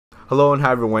Hello and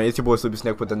hi everyone, it's your boy Sleepy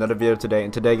Snake with another video today.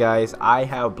 And today guys, I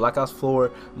have Blackout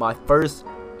IIII, my first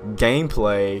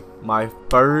gameplay, my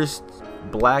first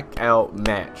Blackout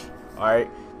match.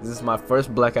 Alright, this is my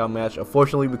first Blackout match.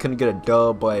 Unfortunately we couldn't get a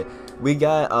dub, but we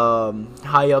got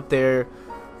high up there.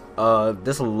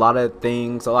 There's a lot of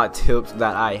things, a lot of tips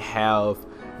that I have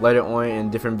later on in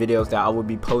different videos that I will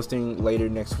be posting later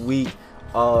next week.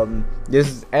 This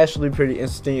is actually pretty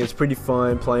interesting. It's pretty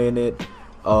fun playing it.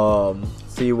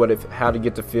 See how to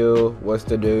get the feel, what's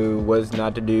to do, what's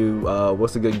not to do,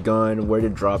 what's a good gun, where to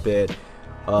drop it.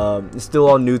 It's still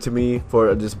all new to me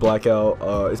for this Blackout.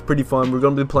 It's pretty fun. We're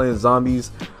gonna be playing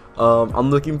zombies.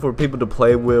 I'm looking for people to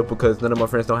play with because none of my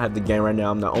friends don't have the game right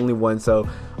now. I'm the only one, so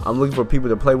I'm looking for people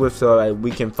to play with so that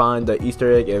we can find the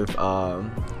Easter egg if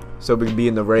so we can be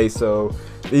in the race. So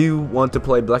if you want to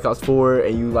play Blackout IIII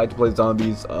and you like to play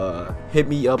zombies, hit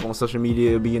me up on social media.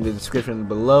 It'll be in the description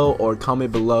below, or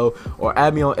comment below, or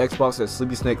add me on Xbox at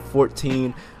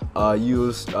SleepySnake14.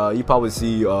 You probably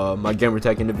see my gamer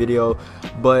tag in the video.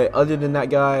 But other than that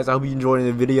guys, I hope you enjoyed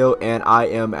the video and I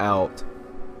am out.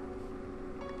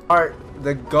 Alright,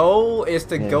 the goal is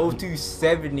to go to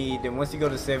 70. Then once you go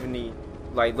to 70,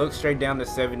 like look straight down to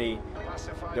 70.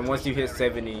 Then once you hit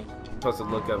 70, you're supposed to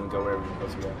look up and go wherever you're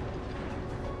supposed to go.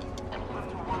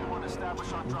 What are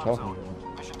you talking about?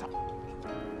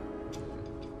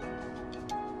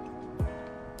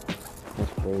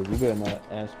 That's crazy. You better not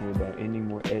ask me about any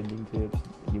more editing tips,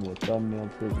 any more thumbnail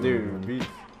tips, Dude,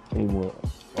 any more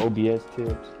OBS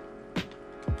tips.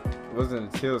 It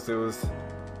wasn't tips, it was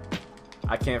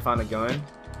I can't find a gun.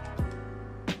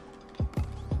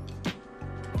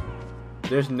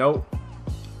 There's no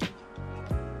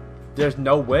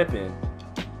weapon.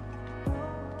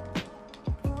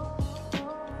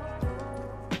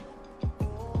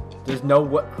 There's no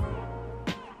what.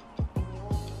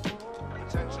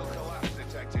 Potential collapse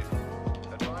detected.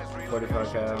 Advise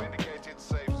 45 cal. indicated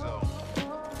safe zone.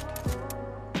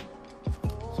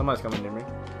 Somebody's coming near me.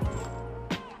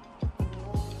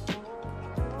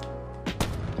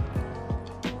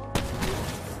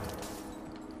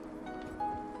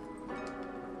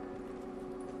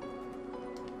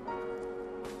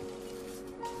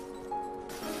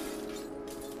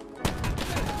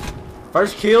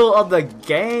 First kill of the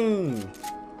game.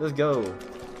 Let's go.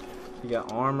 You got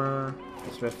armor,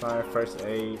 Spitfire, first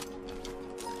aid.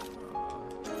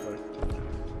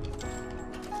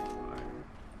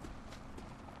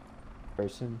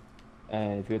 Person,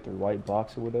 and if you hit the right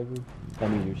box or whatever, that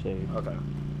means you're safe. Okay.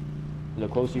 The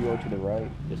closer you go to the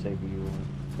right, the safer you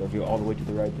are. So if you're all the way to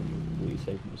the right, then you're completely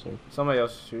safe from the safe. Somebody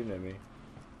else is shooting at me.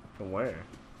 From where?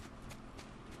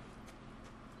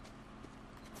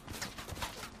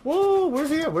 Whoa,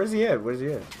 where's he at? Where's he at? Where's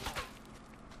he at?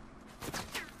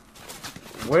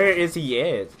 Where is he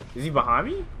at? Is he behind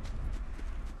me?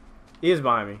 He is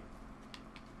behind me.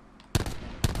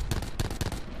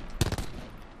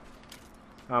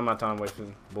 I don't have my time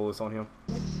wasting bullets on him.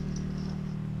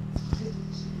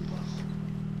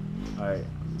 Alright.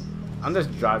 I'm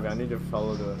just driving. I need to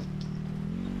follow the...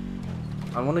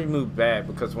 I want to move back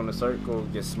because when the circle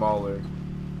gets smaller,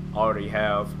 I already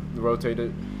have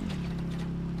rotated.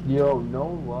 Yo,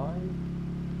 no lie.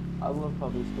 I love how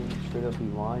this thing straight up be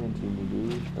lying to me,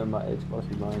 dude. Or my Xbox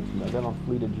be lying to me. I got on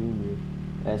Fleeta Jr.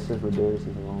 and it says Rodarius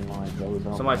is a long line. That was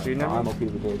on. Somebody shooting at me? I'm okay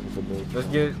with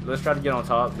Rodarius. Let's try to get on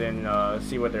top, then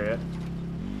see where they're at.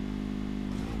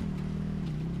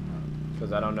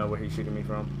 Cause I don't know where he's shooting me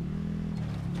from.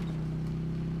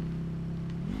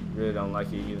 Really don't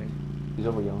like it either. He's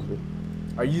over yonder.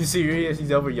 Are you serious?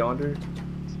 He's over yonder?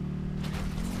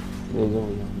 Yeah, he's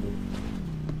over yonder.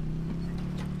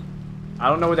 I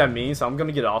don't know what that means, so I'm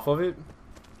gonna get off of it.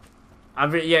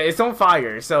 Yeah, it's on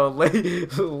fire, so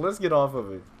let's get off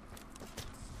of it.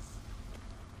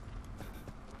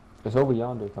 It's over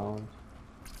yonder, Collins.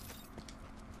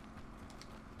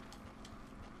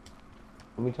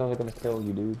 How many times am I gonna kill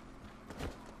you, dude?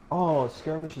 Oh,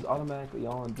 skirmish is automatically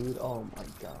on, dude. Oh my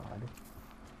god.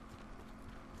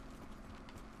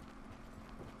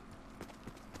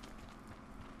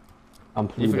 I'm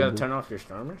pleading. You forgot to turn off your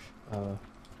skirmish?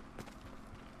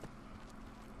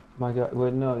 My god, well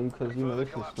no, because you know this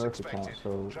is Smurf account,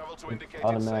 so it's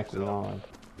automatically on.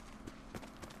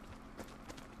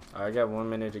 I got 1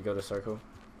 minute to go to circle.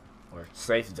 Or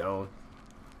safe zone.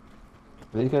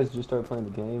 These guys just started playing the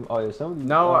game. Oh yeah, some of these.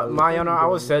 No, Mariano, I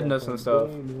was setting up some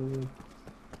stuff.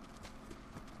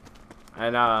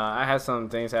 And I had some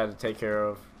things I had to take care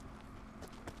of.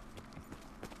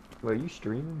 Wait, are you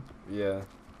streaming? Yeah.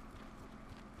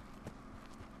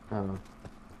 Oh.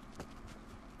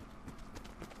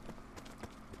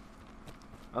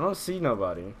 I don't see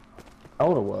nobody. I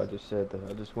don't know why I just said that.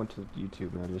 I just went to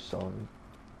YouTube and I just saw it.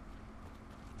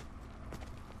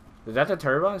 Is that the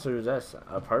turbines or is that is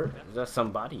that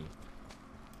somebody?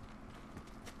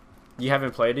 You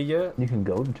haven't played it yet? You can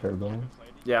go to Turbo.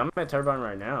 Yeah, I'm at turbine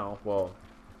right now. Well,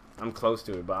 I'm close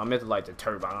to it, but I'm at like the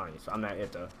turbines. I'm not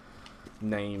at the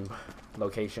name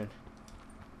location.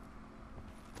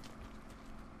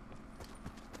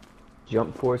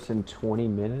 Jump Force in 20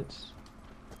 minutes?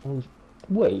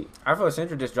 Wait. Alpha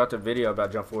Central just dropped a video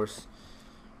about Jump Force.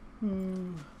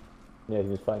 Yeah, he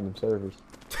was fighting them servers.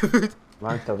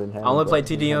 Mine still didn't have I only it, play but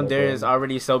he didn't have TDM. it There going. is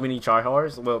already so many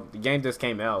tryhards. Well, the game just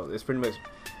came out. It's pretty much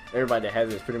everybody that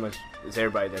has it. It's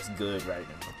everybody that's good right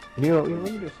now. You know,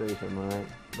 let me just say something, right?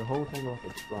 The whole thing about the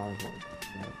tries,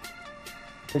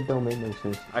 it don't make no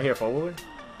sense. I hear forward.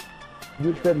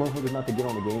 You expect motherfuckers not to get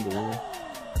on the game to win?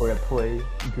 Or to play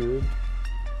good?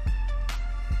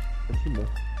 But you know.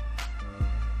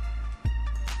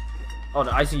 Oh,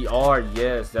 the ICR.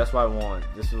 Yes, that's what I want.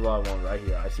 This is what I want right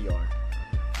here. ICR.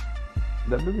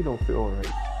 That movie don't feel right.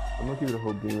 I'm gonna give it a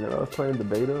whole game. When I was playing the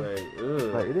beta, Wait,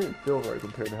 like, it didn't feel right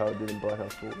compared to how it did in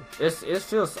Blackout 4.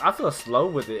 I feel slow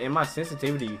with it, and my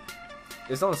sensitivity.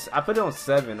 It's on. I put it on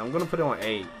 7. I'm gonna put it on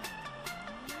 8.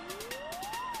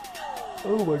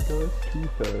 Oh my god, it's too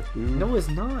fast, dude. No, it's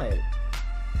not.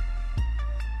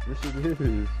 This is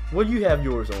it. What do you have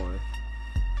yours on?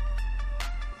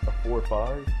 A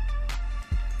 4.5?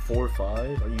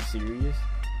 4.5? Are you serious?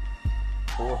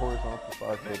 4 horizontal,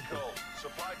 5 vertical. Nickel.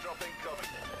 Supply drop incoming.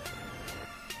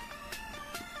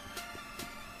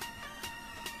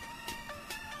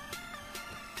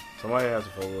 Somebody has a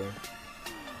forward.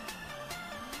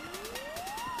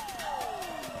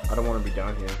 I don't want to be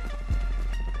down here.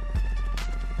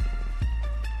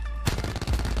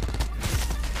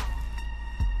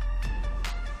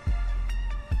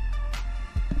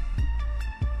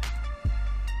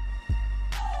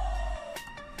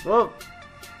 Well,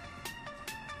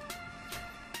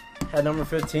 at number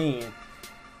 15,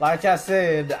 like I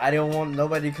said, I didn't want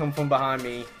nobody to come from behind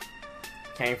me.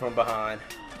 Came from behind.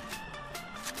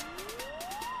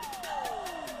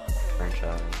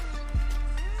 Franchise.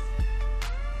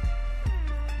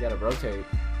 You gotta rotate.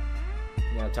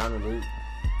 You gotta time to loop.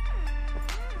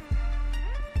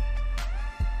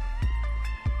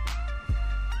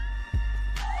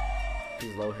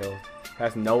 He's low health.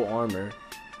 Has no armor.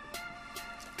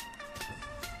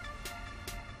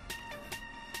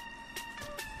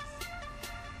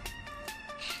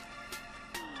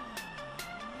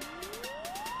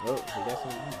 Oh, he got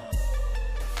some.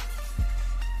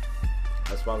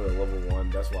 That's why we're level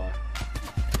 1. That's why.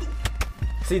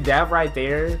 See that right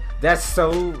there? That's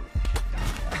so.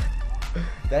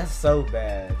 That's so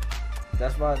bad.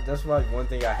 That's why one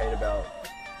thing I hate about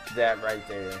that right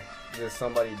there. There's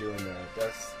somebody doing that.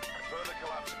 That's. Further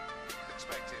collapse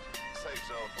expected. Safe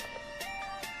zone.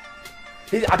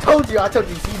 I told you.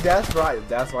 See, that's right.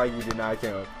 That's why you did not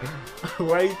count.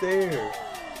 Right there.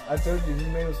 I told you this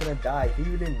man was gonna die. He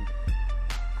didn't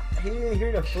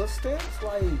hear the footsteps.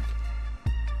 Like,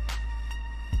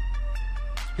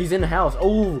 he's in the house.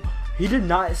 Oh, he did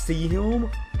not see him.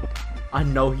 I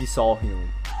know he saw him.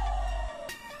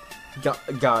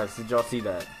 Guys, did y'all see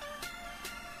that?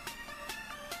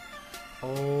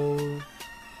 Oh. Net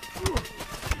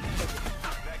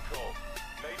call.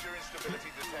 Major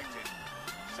instability detected.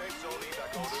 Safe zone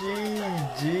evac orders.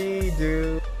 GG,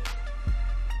 dude.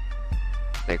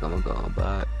 Think I'm gonna go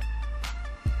back.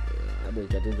 Yeah, I just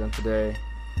got this done today.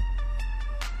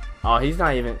 Oh, he's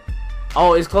not even.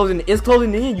 Oh, it's closing. It's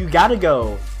closing in. You gotta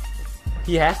go.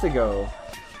 He has to go.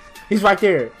 He's right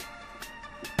there.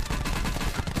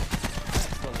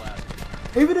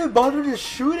 He didn't bother to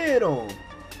shoot at him.